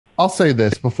I'll say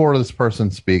this before this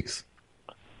person speaks.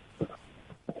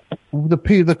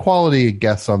 The quality of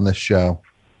guests on this show.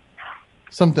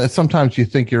 Sometimes you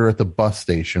think you're at the bus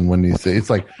station when you say it's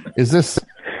like, is this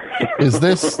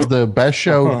the best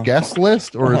show guest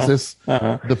list, or is this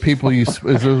the people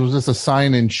was this a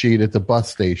sign-in sheet at the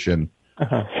bus station?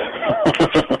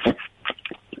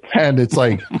 And it's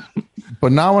like,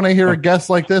 but not when I hear a guest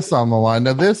like this on the line.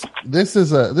 Now this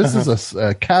is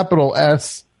a capital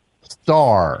S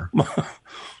star.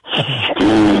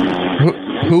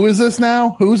 Who is this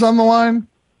now? Who's on the line?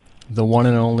 The one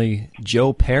and only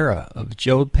Joe Pera of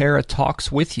Joe Pera Talks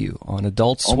With You on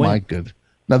Adult Swim. Oh, my good.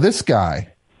 Now, this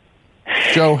guy,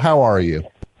 Joe, how are you?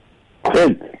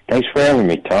 Good. Thanks for having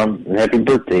me, Tom. And happy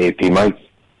birthday, AP Mike.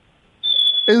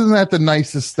 Isn't that the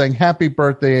nicest thing? Happy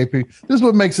birthday, AP. This is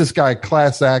what makes this guy a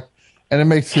class act, and it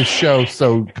makes his show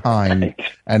so kind.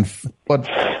 But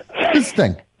this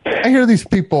thing, I hear these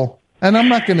people, and I'm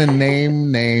not going to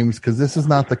name names because this is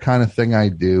not the kind of thing I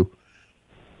do.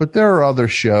 But there are other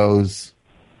shows.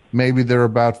 Maybe they're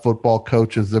about football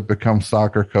coaches that become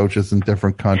soccer coaches in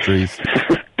different countries.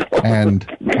 And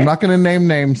I'm not going to name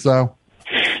names, though.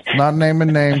 Not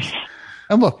naming names.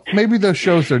 And look, maybe those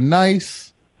shows are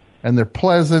nice and they're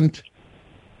pleasant.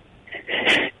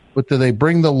 But do they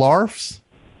bring the larfs?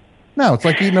 No, it's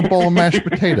like eating a bowl of mashed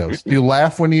potatoes. Do you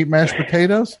laugh when you eat mashed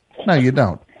potatoes? No, you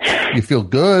don't. You feel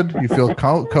good. You feel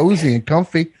cozy and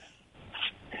comfy.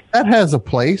 That has a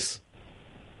place.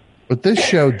 But this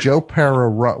show, Joe Pera,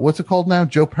 what's it called now?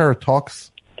 Joe Pera Talks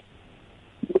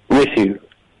With You.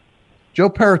 Joe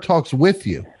Pera Talks With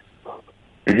You.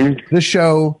 Mm-hmm. This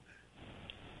show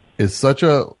is such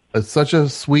a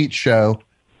sweet show,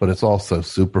 but it's also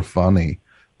super funny.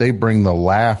 They bring the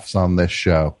laughs on this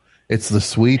show. It's the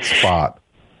sweet spot.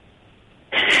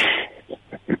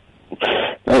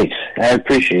 Nice. I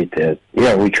appreciate that.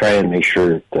 Yeah, we try and make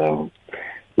sure that,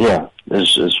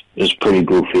 it's pretty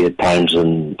goofy at times,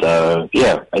 and I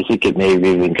think it may have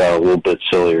even got a little bit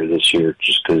sillier this year,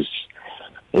 just because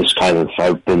it's kind of,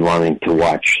 I've been wanting to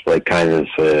watch like kind of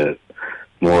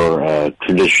more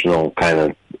traditional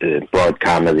kind of broad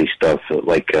comedy stuff,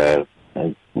 like I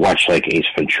watched like Ace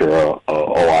Ventura a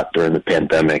lot during the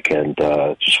pandemic, and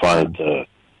just wanted to.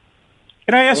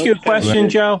 Can I ask you a question,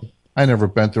 Joe? I never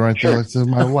been through anything like this in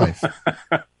my life.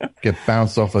 Get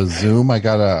bounced off a Zoom. I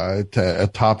got a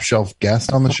top shelf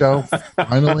guest on the show.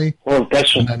 Finally, well,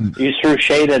 you threw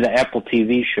shade at the Apple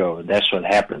TV show. That's what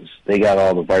happens. They got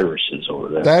all the viruses over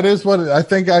there. That is what I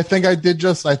think. I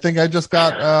just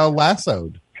got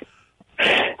lassoed.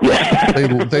 Yeah.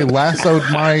 They lassoed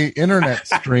my internet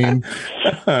stream.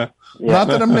 Yeah. Not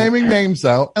that I'm naming names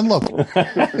out. And look,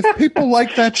 if people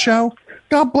like that show,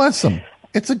 God bless them.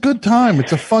 It's a good time.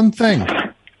 It's a fun thing.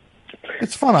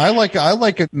 It's fun. I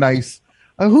like it nice.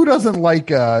 Who doesn't like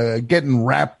getting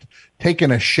wrapped,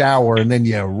 taking a shower, and then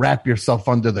you wrap yourself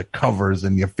under the covers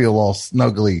and you feel all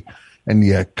snuggly and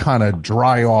you kind of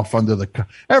dry off under the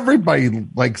everybody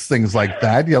likes things like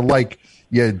that.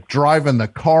 You drive in the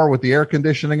car with the air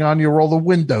conditioning on, you roll the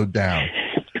window down.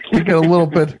 You get a little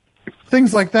bit,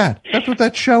 things like that. That's what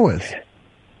that show is.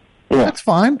 Yeah. That's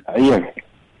fine. Yeah.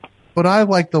 But I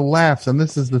like the laughs, and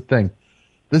this is the thing.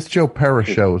 This Joe Pera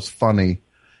show is funny.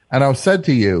 And I said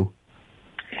to you,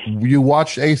 you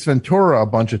watched Ace Ventura a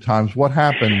bunch of times. What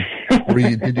happened?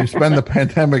 Did you spend the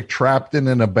pandemic trapped in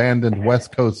an abandoned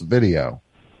West Coast video?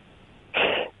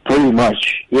 Pretty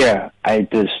much, yeah. I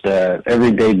just,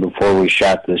 every day before we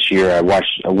shot this year, I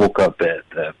woke up at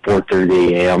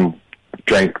 4:30 a.m.,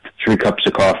 drank 3 cups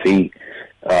of coffee,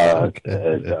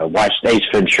 watched Ace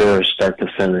Ventura start to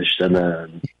finish, and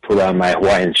then put on my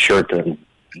Hawaiian shirt, and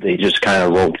they just kind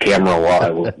of rolled camera while I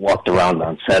walked around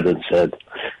on set and said,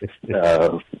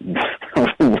 how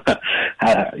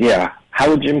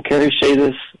would Jim Carrey say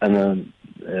this? And then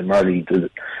Marty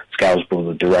Scalesbo,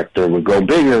 the director, would go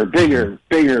bigger, bigger,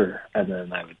 bigger, and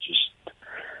then I would just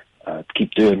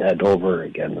keep doing that over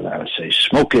again, and I would say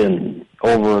smoking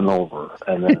over and over,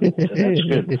 and then that's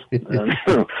good.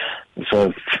 And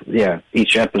so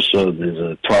each episode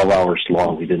is 12 hours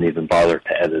long. We didn't even bother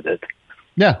to edit it.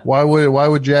 Yeah, why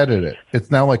would you edit it?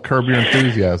 It's now like Curb Your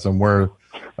Enthusiasm, where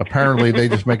apparently they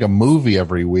just make a movie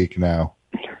every week now.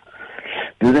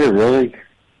 Do they really?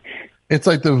 It's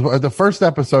like the first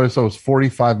episode, so it's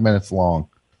 45 minutes long.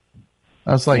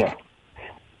 I was like,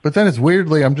 but then it's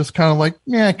weirdly, I'm just kind of like,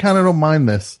 I kind of don't mind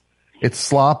this. It's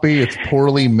sloppy, it's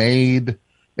poorly made.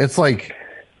 It's like,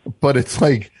 but it's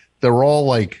like they're all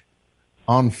like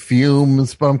on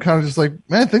fumes. But I'm kind of just like,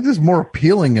 I think this is more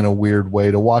appealing in a weird way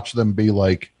to watch them be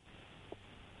like,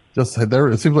 just there.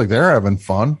 It seems like they're having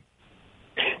fun.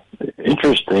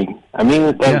 Interesting. I mean,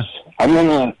 it does. I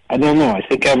don't know. I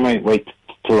think I might wait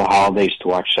till the holidays to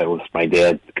watch that with my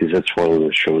dad, because that's one of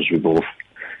the shows we both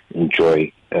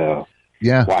enjoy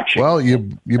watching. Well, you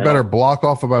better block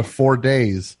off about 4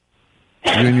 days,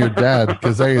 you and your dad,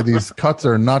 because these cuts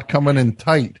are not coming in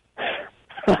tight.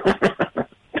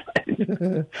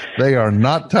 They are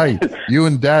not tight. You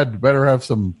and Dad better have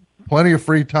plenty of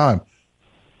free time.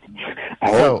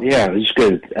 It's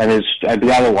good, and I've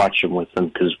got to watch him with him,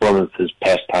 because one of his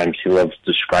pastimes, he loves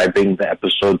describing the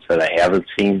episodes that I haven't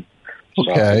seen.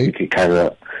 So okay, we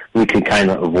could kind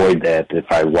of avoid that if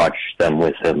I watch them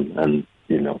with him, and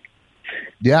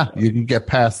Yeah, you can get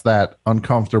past that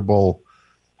uncomfortable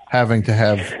having to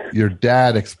have your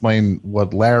dad explain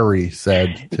what Larry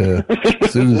said to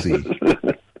Susie.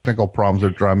 Technical problems are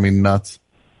driving me nuts.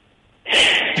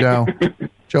 Joe,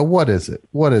 what is it?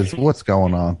 What's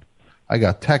going on? I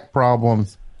got tech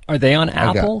problems. Are they on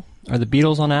Apple? Are the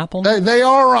Beatles on Apple? They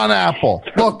are on Apple.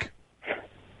 Look,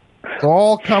 it's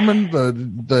all coming.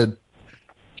 The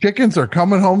chickens are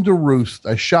coming home to roost.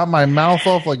 I shot my mouth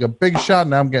off like a big shot.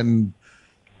 Now I'm getting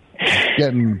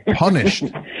punished.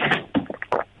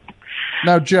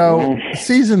 Now, Joe,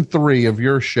 season 3 of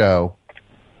your show,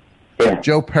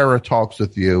 Joe Pera Talks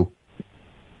with You.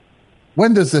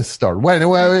 When does this start? When?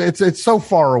 Well, it's so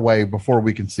far away before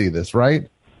we can see this, right?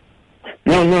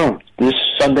 No. This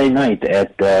Sunday night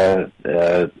at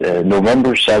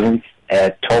November 7th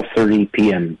at 12:30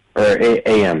 p.m. or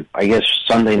a.m. I guess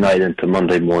Sunday night into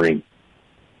Monday morning.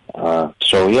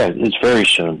 It's very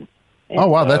soon. And, oh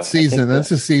wow, that's season.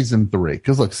 This is season 3.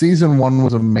 Because look, season 1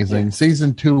 was amazing. Yeah.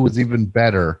 Season 2 was even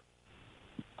better.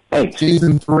 Thanks.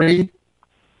 Season 3.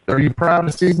 Are you proud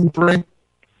of season 3?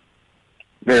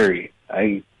 Very.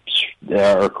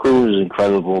 Our crew is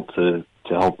incredible to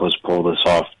help us pull this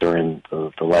off during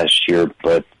the last year,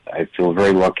 but I feel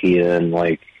very lucky, and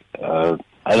I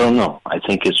don't know. I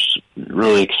think it's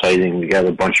really exciting. We got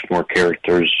a bunch more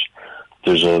characters.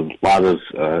 There's a lot of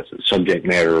subject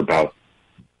matter about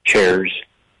chairs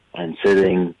and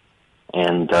sitting,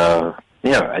 and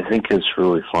I think it's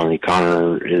really funny.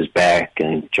 Connor is back,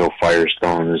 and Joe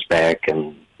Firestone is back,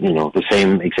 and the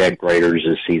same exact writers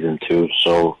as season 2.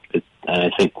 So I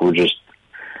think we're just,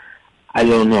 I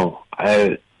don't know.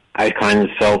 I kind of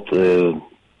felt I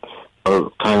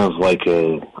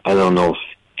don't know if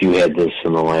you had this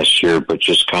in the last year, but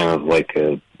just kind of like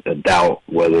a doubt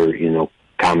whether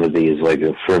comedy is like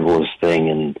a frivolous thing,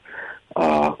 and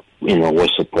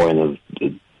what's the point of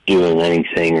doing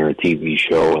anything or a TV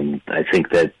show? And I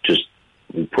think that just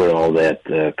we put all that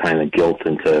kind of guilt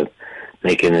into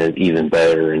making it even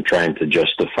better and trying to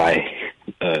justify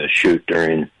shoot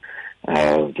during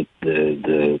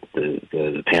the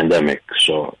pandemic.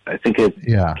 So I think it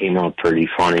came out pretty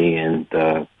funny, and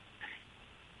I'm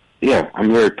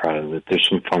very proud of it. There's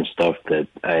some fun stuff that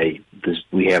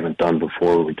we haven't done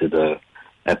before. We did a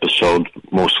episode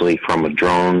mostly from a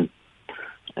drone,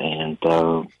 and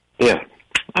I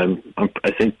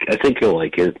think you'll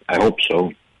like it. I hope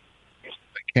so.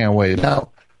 I can't wait. Now,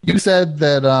 you said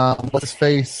that let's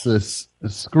face this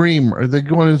screamer. The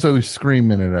one who's always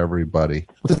screaming at everybody.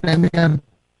 What's his name again?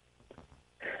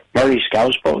 Marty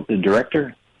Scouseboat, the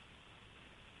director.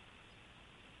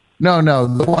 No,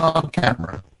 the one on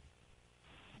camera.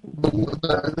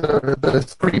 The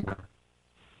screamer.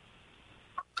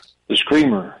 The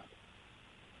screamer.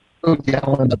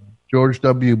 Yelling at George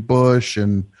W. Bush,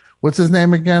 and what's his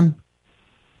name again?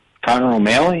 Connor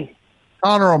O'Malley.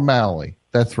 Connor O'Malley.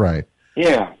 That's right.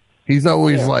 Yeah. He's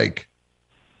always like,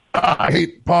 I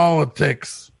hate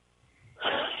politics.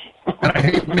 And I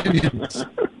hate minions.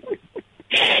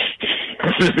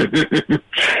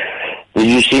 Did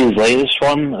you see his latest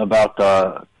one about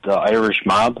the Irish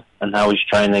mob and how he's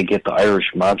trying to get the Irish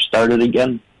mob started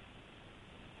again?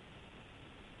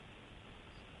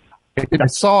 I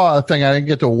saw a thing. I didn't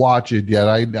get to watch it yet.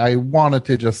 I wanted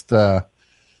to just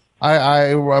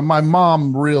my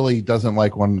mom really doesn't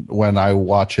like when I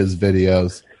watch his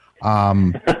videos.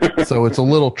 So it's a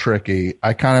little tricky.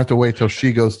 I kind of have to wait till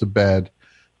she goes to bed.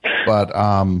 But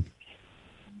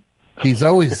he's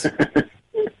always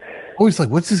like,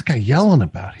 what's this guy yelling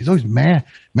about? He's always mad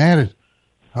at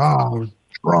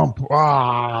Trump,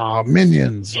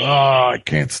 minions, I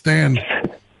can't stand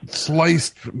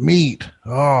sliced meat.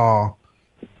 Look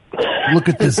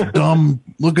at this dumb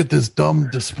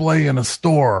display in a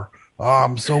store.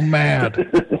 I'm so mad.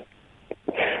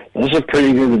 That's a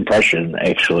pretty good impression,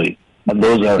 actually. And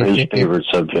those are his favorite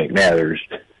subject matters.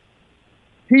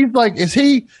 He's like, is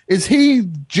he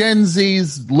Gen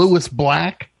Z's Lewis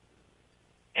Black?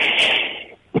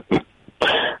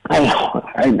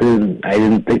 I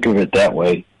didn't think of it that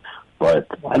way, but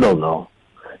I don't know.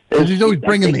 He's always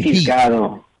bringing the heat. Got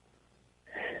him.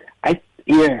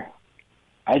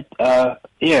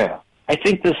 I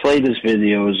think this latest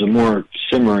video is a more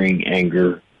simmering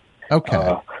anger.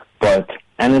 Okay.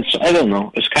 I don't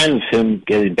know, it's kind of him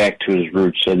getting back to his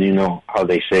roots. And you know how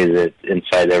they say that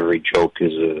inside every joke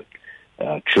is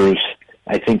a truth.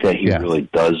 I think that he really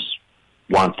does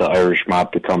want the Irish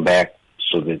mob to come back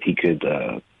so that he could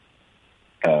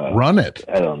run it.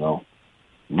 I don't know.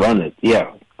 Run it.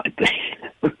 Yeah. I think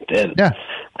that,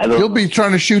 He'll be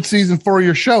trying to shoot season 4 of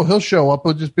your show. He'll show up.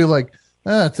 He'll just be like,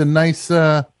 it's a nice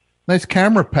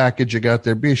camera package you got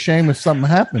there. Be a shame if something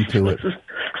happened to it.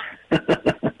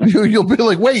 You'll be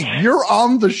like, wait, you're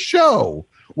on the show.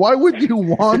 Why would you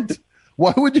want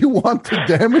to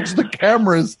damage the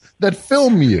cameras that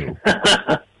film you?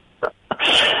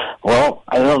 Well,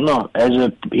 I don't know.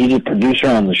 He's a producer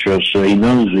on the show, so he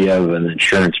knows we have an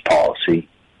insurance policy.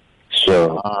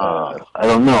 So I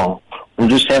don't know. We'll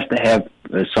just have to have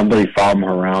somebody follow him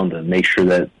around and make sure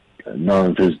that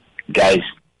none of his guys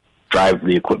drive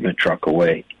the equipment truck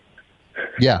away.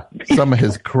 Yeah, some of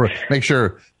his crew. Make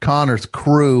sure Connor's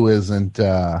crew isn't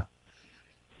that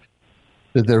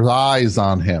there's eyes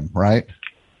on him, right?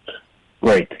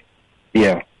 Right.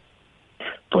 Yeah.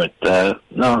 But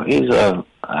no, he's no,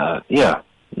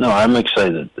 I'm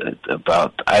excited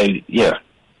about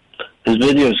his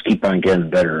videos keep on getting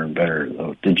better and better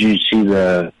though. Did you see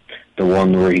the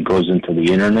one where he goes into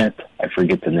the internet? I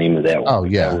forget the name of that one. Oh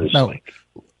yeah.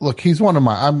 Look, he's one of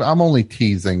my I'm only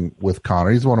teasing with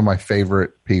Connor. He's one of my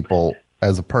favorite people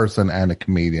as a person and a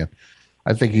comedian.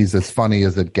 I think he's as funny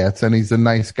as it gets, and he's a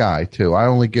nice guy too. I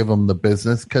only give him the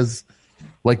business because,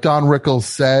 like Don Rickles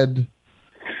said,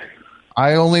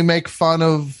 I only make fun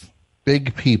of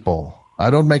big people. I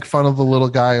don't make fun of the little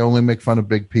guy. I only make fun of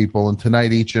big people. And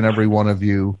tonight, each and every one of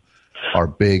you are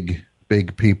big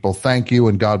people. Thank you,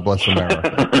 and God bless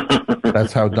America.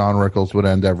 That's how Don Rickles would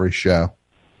end every show.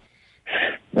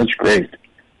 That's great.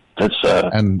 That's I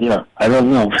don't know.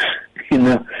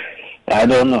 I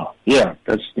don't know. Yeah,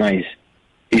 that's nice.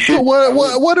 So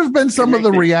what have been some of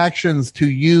the reactions to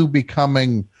you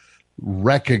becoming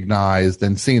recognized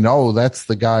and seen? Oh, that's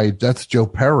the guy. That's Joe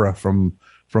Pera from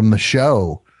the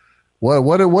show.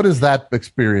 What has that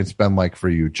experience been like for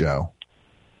you, Joe?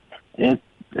 It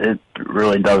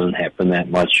really doesn't happen that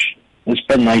much. It's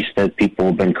been nice that people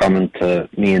have been coming to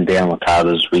me and Dan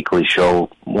Licata's weekly show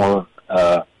more.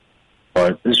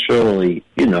 But it's really,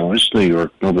 it's New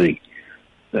York.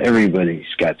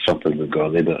 Everybody's got something to go.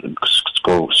 They don't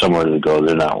go somewhere to go.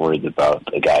 They're not worried about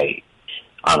a guy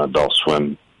on Adult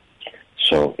Swim.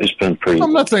 So it's been pretty.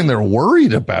 I'm not saying they're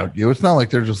worried about you. It's not like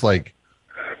they're just like.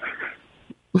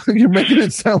 You're making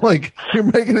it sound like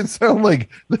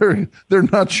they're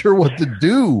not sure what to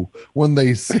do when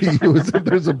they see you as if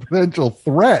there's a potential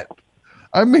threat.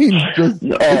 I mean,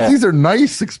 these are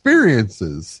nice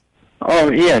experiences.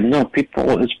 Oh yeah, no,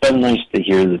 people. It's been nice to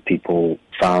hear that people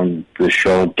found the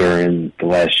show during the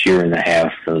last year and a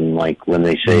half, and like when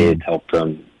they say it helped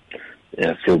them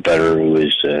feel better, it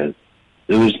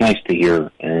was nice to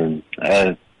hear. And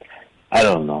I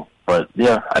don't know, but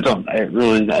yeah, I don't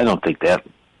think that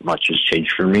much has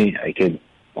changed for me. I came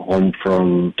home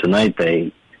from tonight.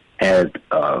 They had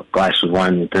a glass of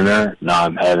wine with dinner. Now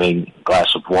I'm having a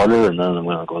glass of water, and then I'm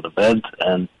going to go to bed.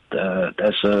 And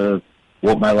that's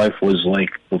what my life was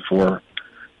like before.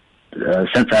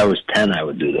 Since I was 10, I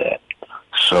would do that.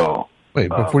 So wait,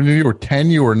 before you were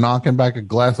 10, you were knocking back a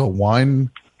glass of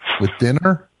wine with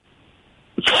dinner?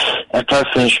 After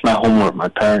I finished my homework, my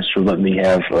parents would let me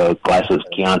have a glass of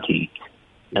Chianti,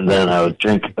 and then I would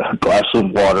drink a glass of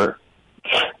water,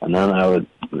 and then I would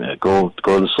go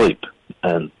to sleep.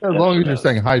 And as long as you're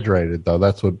staying hydrated, though,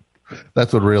 that's what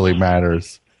really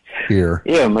matters here.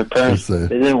 Yeah, my parents they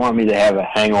didn't want me to have a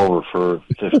hangover for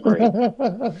 5th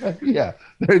grade. Yeah,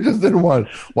 they just didn't want.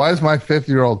 Why is my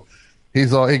 5th-year-old? He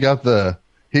got the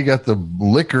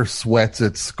liquor sweats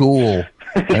at school,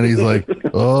 and he's like,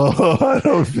 oh, I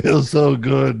don't feel so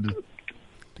good.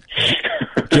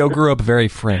 Joe grew up very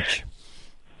French.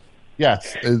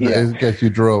 Yes, I guess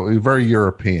you're very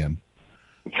European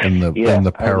in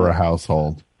the Pera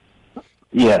household.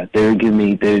 Yeah, they'd give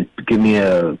me a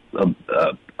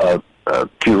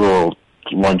cute little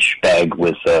lunch bag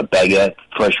with a baguette,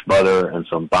 fresh butter, and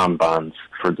some bonbons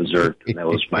for dessert. And that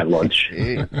was my lunch.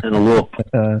 And a little.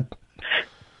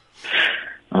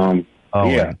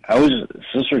 Yeah. I was.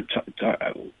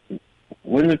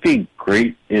 Wouldn't it be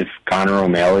great if Connor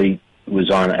O'Malley was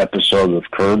on an episode of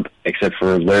Curb, except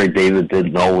for Larry David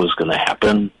didn't know what was going to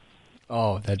happen?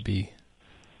 Oh, that'd be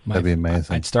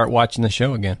amazing. I'd start watching the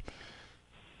show again.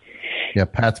 Yeah,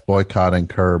 Pat's boycotting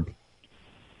Curb.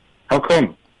 How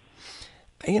come?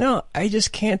 I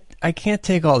just can't. I can't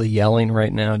take all the yelling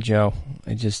right now, Joe.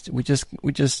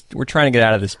 We're trying to get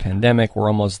out of this pandemic. We're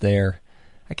almost there.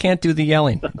 I can't do the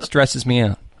yelling. It stresses me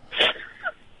out.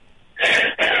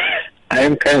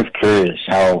 I'm kind of curious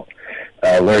how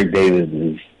Larry David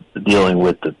is dealing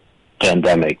with the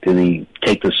pandemic. Did he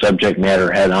take the subject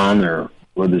matter head on, or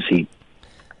what is he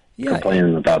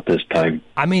complaining about this time?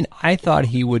 I mean, I thought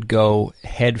he would go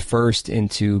head first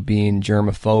into being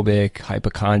germophobic,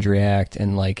 hypochondriac,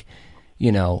 and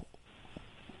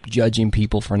judging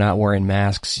people for not wearing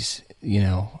masks,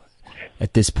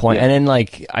 at this point. Yeah. And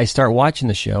then, I start watching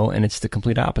the show, and it's the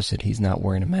complete opposite. He's not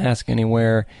wearing a mask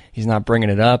anywhere. He's not bringing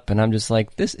it up. And I'm just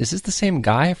like, is this the same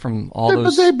guy from all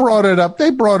those? But they brought it up. They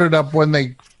brought it up when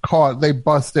they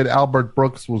busted Albert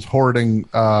Brooks was hoarding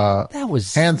hand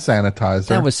sanitizer.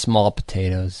 That was small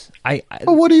potatoes. But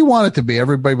what do you want it to be?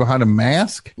 Everybody behind a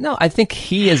mask? No, I think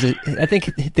I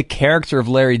think the character of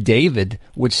Larry David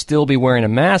would still be wearing a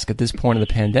mask at this point of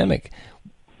the pandemic.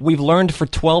 We've learned for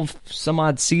 12 some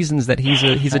odd seasons that he's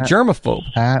a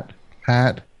germaphobe.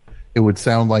 Pat, it would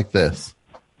sound like this.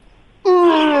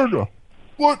 What's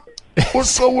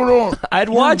going on? I'd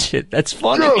watch it. That's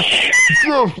funny. Yes,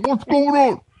 what's going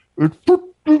on? It's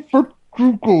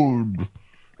 50 good.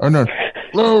 And then,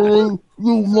 Larry,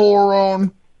 you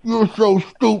moron. You're so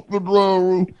stupid,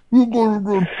 Larry. You gotta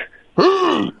go.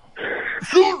 Hey,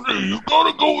 Susie, you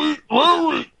gotta go eat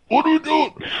Larry. What are you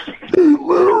doing? Hey,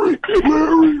 Larry.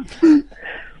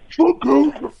 Fuck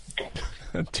off.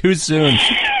 Too soon.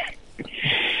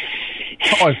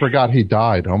 Oh, I forgot he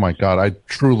died. Oh, my God. I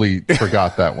truly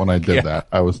forgot that when I did that.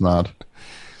 I was not.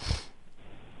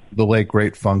 The late,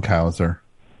 great Funkhauser.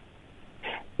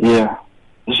 Yeah.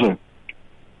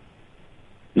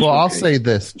 Well, I'll say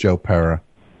this, Joe Pera.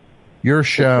 Your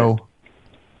show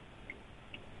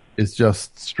is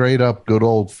just straight up good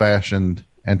old-fashioned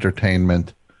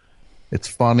entertainment. It's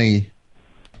funny.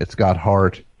 It's got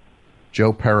heart.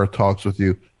 Joe Pera talks with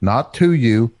you. Not to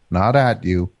you, not at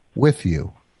you, with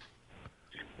you.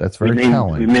 That's very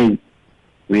telling.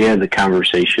 We had the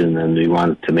conversation, and we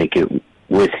wanted to make it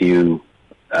with you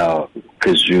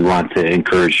because we want to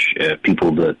encourage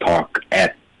people to talk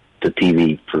at the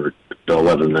TV for the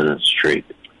 11 minutes straight.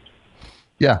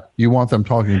 Yeah, you want them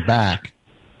talking back.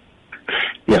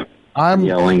 Yeah, I'm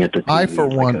yelling at the TV. I, for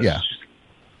one, yeah.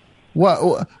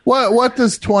 What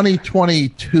does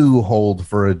 2022 hold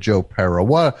for a Joe Pera?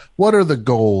 What are the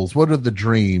goals? What are the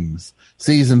dreams?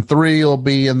 Season 3 will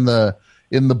be in the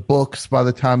books by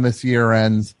the time this year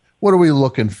ends. What are we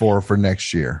looking for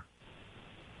next year?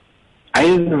 I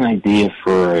have an idea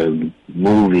for a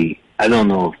movie. I don't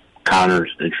know if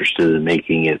Connor's interested in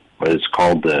making it, but it's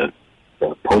called the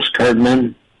Postcard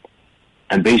Men.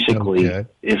 And basically,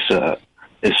 it's a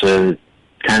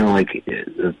kind of like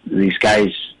these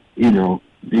guys. You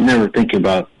never think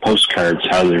about postcards,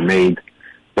 how they're made,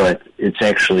 but it's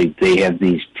actually, they have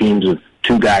these teams of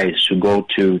 2 guys who go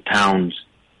to towns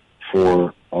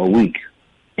for a week,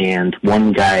 and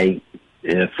one guy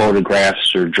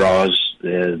photographs or draws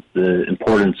the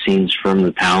important scenes from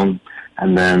the town,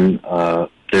 and then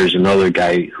there's another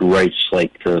guy who writes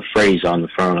the phrase on the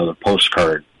front of the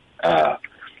postcard,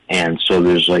 and so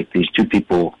there's these 2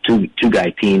 people, two guy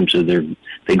teams, so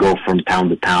they go from town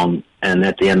to town, and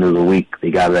at the end of the week they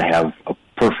got to have a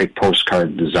perfect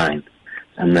postcard design,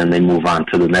 and then they move on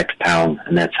to the next town,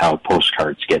 and that's how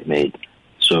postcards get made.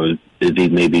 So it'd be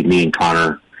maybe me and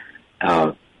Connor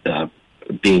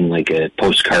being like a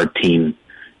postcard team,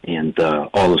 and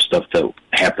all the stuff that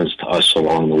happens to us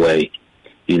along the way.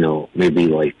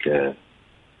 Maybe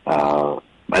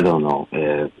I don't know,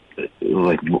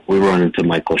 we run into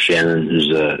Michael Shannon, who's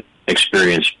a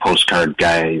experienced postcard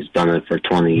guy. He's done it for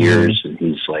 20 years, and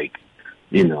he's like,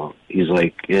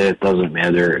 it doesn't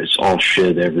matter. It's all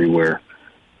shit everywhere.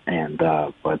 And,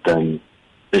 but then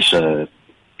it's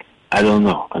I don't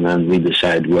know. And then we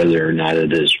decide whether or not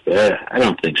it is, but I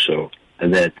don't think so.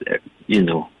 And that,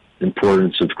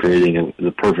 importance of creating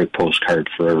the perfect postcard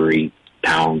for every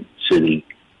town, city.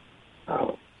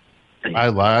 I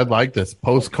like this.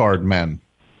 Postcard Men.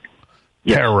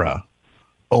 Yeah. Pera,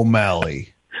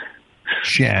 O'Malley,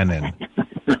 Shannon,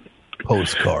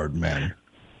 Postcard Men.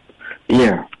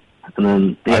 Yeah. And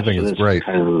then I think it's great.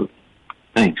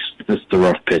 Thanks. That's the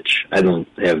rough pitch. I don't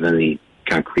have any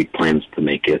concrete plans to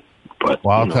make it. But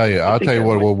I'll tell you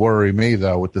what will worry me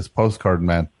though with this Postcard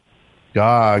Man.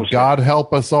 God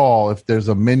help us all if there's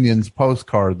a Minions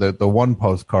postcard that the one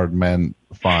Postcard Man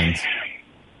finds.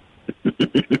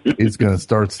 He's going to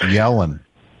start yelling.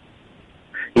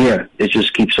 Yeah, it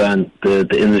just keeps on the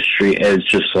industry. It's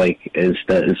just like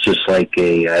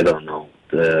a I don't know,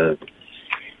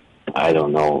 I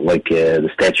don't know, like the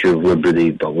Statue of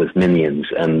Liberty, but with minions,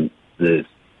 and this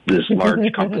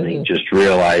large company just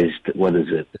realized, what is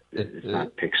it? It's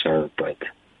not Pixar, but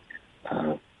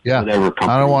whatever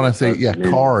company. I don't want to say,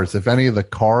 Cars. If any of the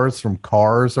cars from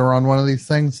Cars are on one of these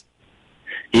things,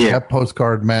 that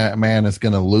postcard man is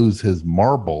going to lose his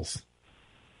marbles.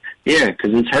 Yeah,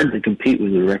 because it's hard to compete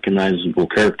with a recognizable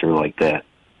character like that.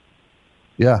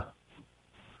 Yeah.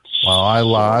 Well, I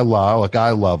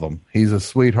love him. He's a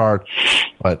sweetheart.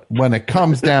 But when it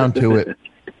comes down to it,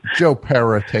 Joe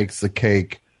Pera takes the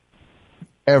cake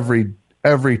every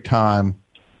time.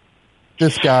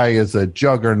 This guy is a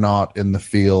juggernaut in the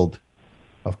field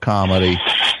of comedy.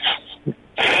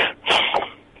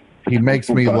 He makes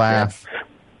me laugh.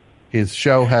 His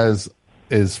show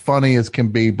is funny as can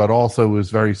be, but also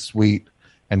is very sweet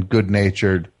and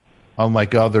good-natured,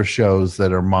 unlike other shows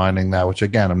that are mining that, which,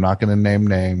 again, I'm not going to name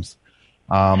names.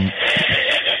 And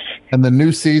the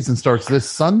new season starts this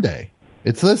Sunday.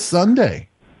 It's this Sunday.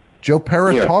 Joe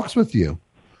Pera talks with you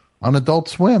on Adult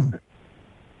Swim.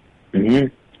 Mm-hmm.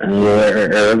 And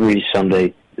every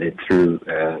Sunday through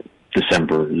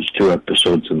December. There's 2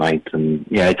 episodes a night. And,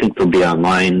 I think they'll be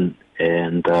online.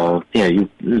 And,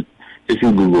 if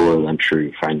you Google it, I'm sure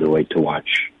you find a way to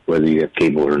watch, whether you have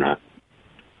cable or not.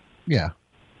 Yeah.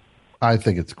 I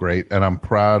think it's great, and I'm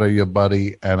proud of you,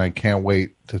 buddy, and I can't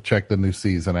wait to check the new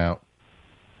season out.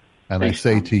 And thanks, I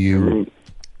say Tom. To you,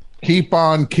 keep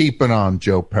on keeping on,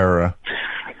 Joe Pera.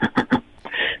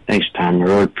 Thanks, Tom. I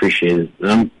really appreciate it.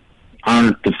 I'm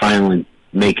honored to finally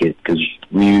make it, because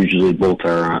we usually both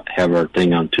have our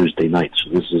thing on Tuesday night, so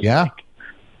this is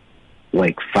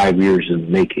like 5 years in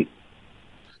the making.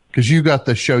 Because you got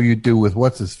the show you do with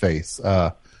what's-his-face,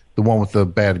 the one with the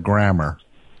bad grammar.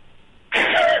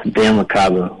 Dan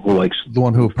Licata, who likes... The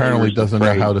one who apparently doesn't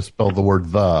know how to spell the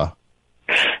word the.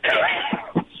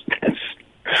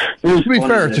 To be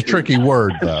fair, it's a tricky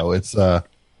word, though. It's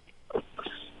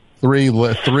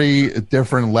three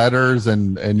different letters,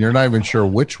 and you're not even sure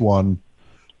which one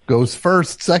goes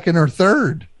first, second, or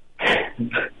third.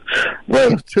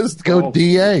 Well, just go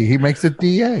DA. He makes it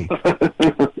DA.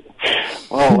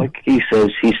 Well, like he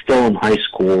says, he's still in high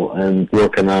school and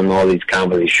working on all these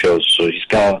comedy shows, so he's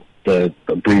got to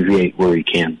abbreviate where he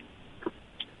can.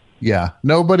 Yeah.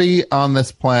 Nobody on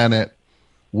this planet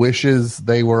wishes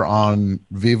they were on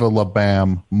Viva La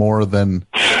Bam more than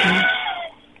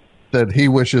that he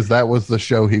wishes that was the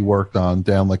show he worked on,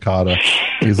 Dan Licata.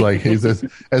 He's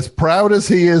as proud as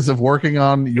he is of working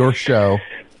on your show.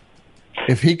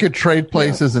 If he could trade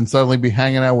places and suddenly be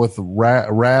hanging out with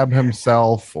Rab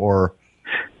himself or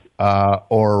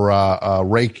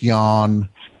Rake Yon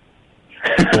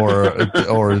or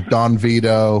Don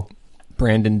Vito,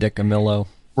 Brandon DiCamillo,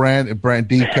 Brand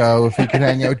Deco. If he could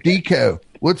hang out with Deco,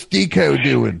 what's Deco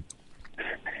doing?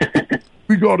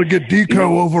 We got to get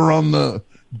Deco over on the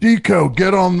Deco.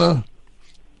 Get on the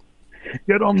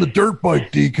dirt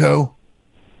bike, Deco.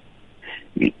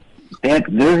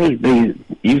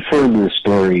 You've heard the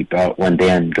story about when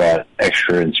Dan got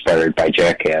extra inspired by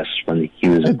Jackass when he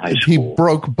was in high school. He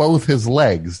broke both his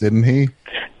legs, didn't he?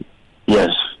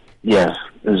 Yes.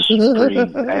 It's pretty,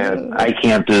 I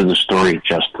can't do the story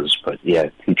justice, but he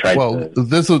tried. Well,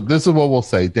 this is what we'll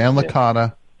say, Dan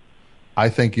Licata. I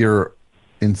think you're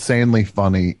insanely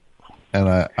funny, and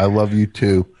I love you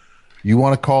too. You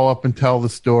want to call up and tell the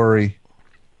story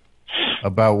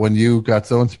about when you got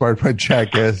so inspired by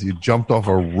Jackass, you jumped off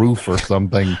a roof or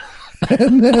something.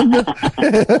 And then,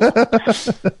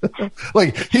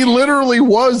 like, he literally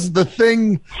was the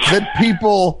thing that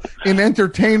people in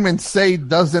entertainment say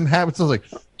doesn't happen. So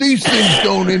it's like, these things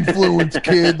don't influence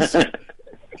kids. And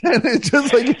it's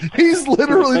just like, he's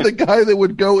literally the guy that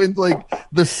would go into like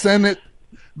the Senate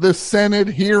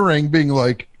hearing being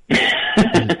like,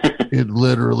 it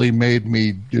literally made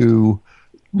me do,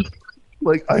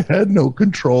 like, I had no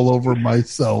control over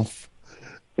myself.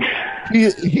 He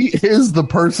is the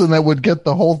person that would get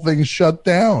the whole thing shut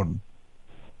down.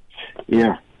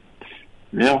 Yeah.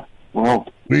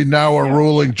 Well, we now are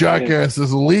ruling Jackass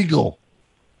is illegal.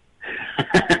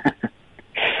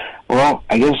 Well,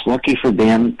 I guess lucky for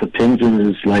Dan, the pins in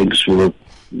his legs were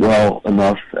well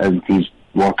enough, and he's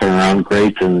walking around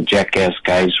great. And the Jackass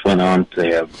guys went on to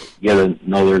have yet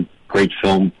another great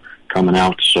film coming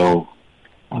out. So,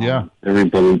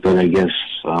 everybody, but I guess,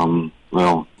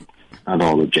 not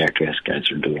all the Jackass guys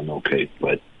are doing okay,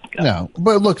 but no.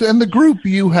 But look, in the group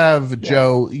you have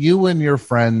Joe, you and your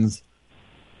friends,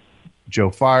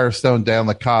 Joe Firestone, Dan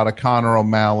Licata, Connor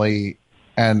O'Malley,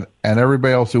 and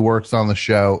everybody else who works on the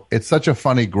show. It's such a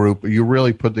funny group. You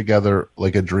really put together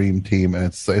like a dream team, and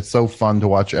it's so fun to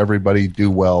watch everybody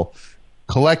do well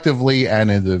collectively and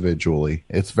individually.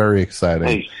 It's very exciting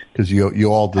Hey, because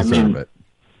you all deserve it.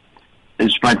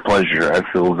 It's my pleasure. I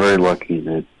feel very lucky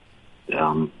that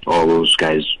all those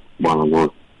guys want to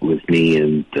work with me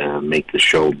and make the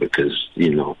show because,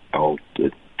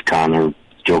 Connor,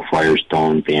 Joe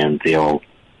Firestone, Van, they all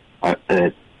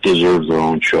deserve their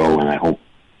own show, and I hope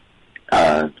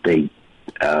I think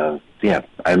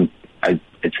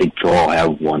they'll all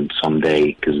have one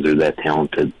someday because they're that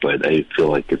talented, but I feel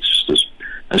like it's just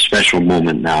a special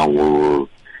moment now where we're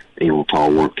able to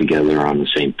all work together on the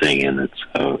same thing, and it's,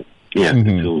 I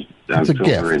feel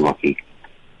very lucky.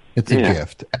 It's a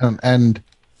gift. And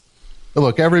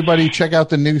look, everybody, check out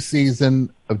the new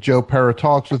season of Joe Pera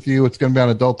Talks with You. It's going to be on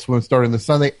Adult Swim starting this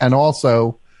Sunday. And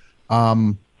also,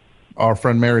 our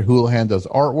friend Mary Houlihan does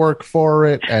artwork for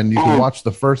it, and you can watch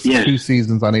the first 2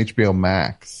 seasons on HBO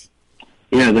Max.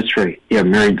 Yeah, that's right. Yeah,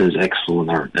 Mary does excellent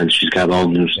art, and she's got all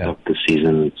new stuff this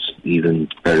season. It's even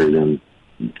better than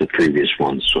the previous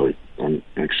ones, so I'm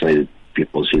excited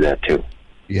people see that too.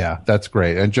 Yeah, that's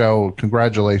great. And Joe,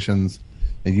 congratulations,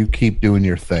 and you keep doing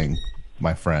your thing,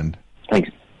 my friend.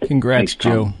 Thanks. Congrats,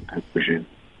 Joe. I appreciate it.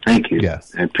 Thank you.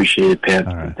 Yes. I appreciate it, Pat.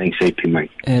 Right. Thanks, AP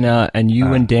Mike. And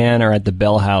you and Dan are at the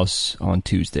Bell House on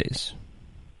Tuesdays.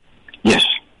 Yes.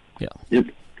 Yeah. Yep.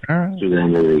 All right. Through the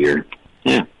end of the year.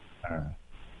 Yeah.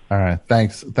 All right.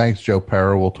 Thanks, Joe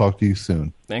Pera. We'll talk to you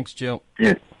soon. Thanks, Joe.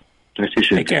 Yeah. Talk to you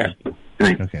soon. Take care.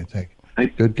 Okay,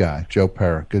 good guy. Joe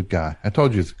Pera, good guy. I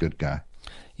told you he's a good guy.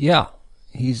 Yeah.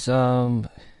 He's someone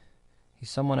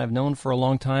I've known for a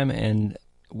long time, and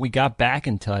we got back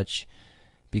in touch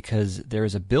because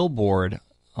there's a billboard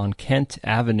on Kent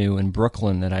Avenue in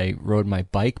Brooklyn that I rode my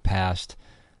bike past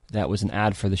that was an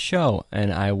ad for the show,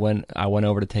 and I went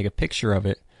over to take a picture of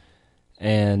it,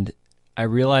 and I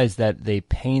realized that they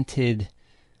painted,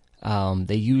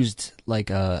 they used like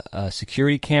a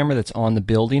security camera that's on the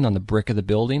building, on the brick of the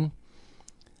building.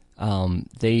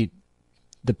 The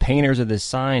painters of this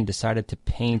sign decided to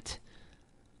paint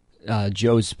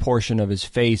Joe's portion of his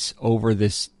face over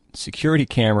this security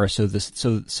camera, so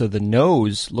the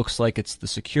nose looks like it's the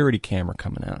security camera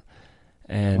coming out.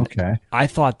 And I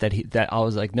thought that I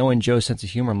was like, knowing Joe's sense of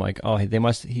humor, I'm like, oh, he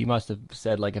must have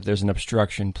said, like, if there's an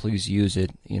obstruction, please use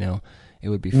it. It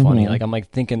would be funny. Like, I'm like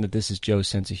thinking that this is Joe's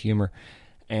sense of humor,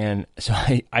 and so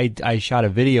I shot a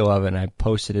video of it and I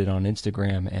posted it on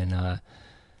Instagram,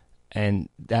 and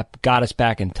that got us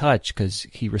back in touch because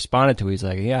he responded to it. He's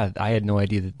like, yeah, I had no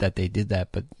idea that they did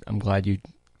that, but I'm glad you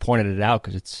pointed it out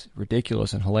because it's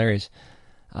ridiculous and hilarious.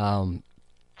 And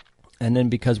then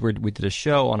because we did a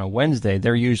show on a Wednesday,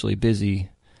 they're usually busy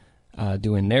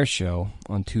doing their show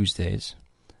on Tuesdays.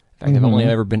 In fact, I've only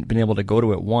ever been able to go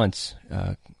to it once,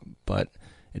 but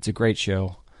it's a great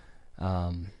show.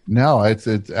 No, it's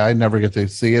I never get to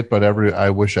see it, but I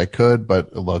wish I could.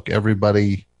 But look,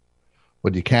 everybody,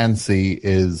 what you can see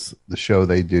is the show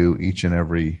they do each and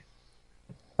every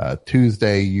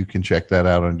Tuesday. You can check that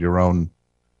out on your own.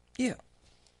 Yeah.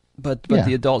 But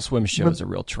the Adult Swim show is a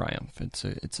real triumph.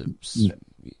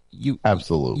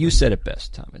 Absolutely. You said it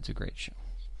best, Tom. It's a great show.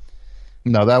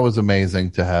 No, that was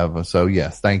amazing to have. So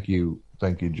yes, thank you,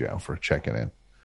 Joe, for checking in.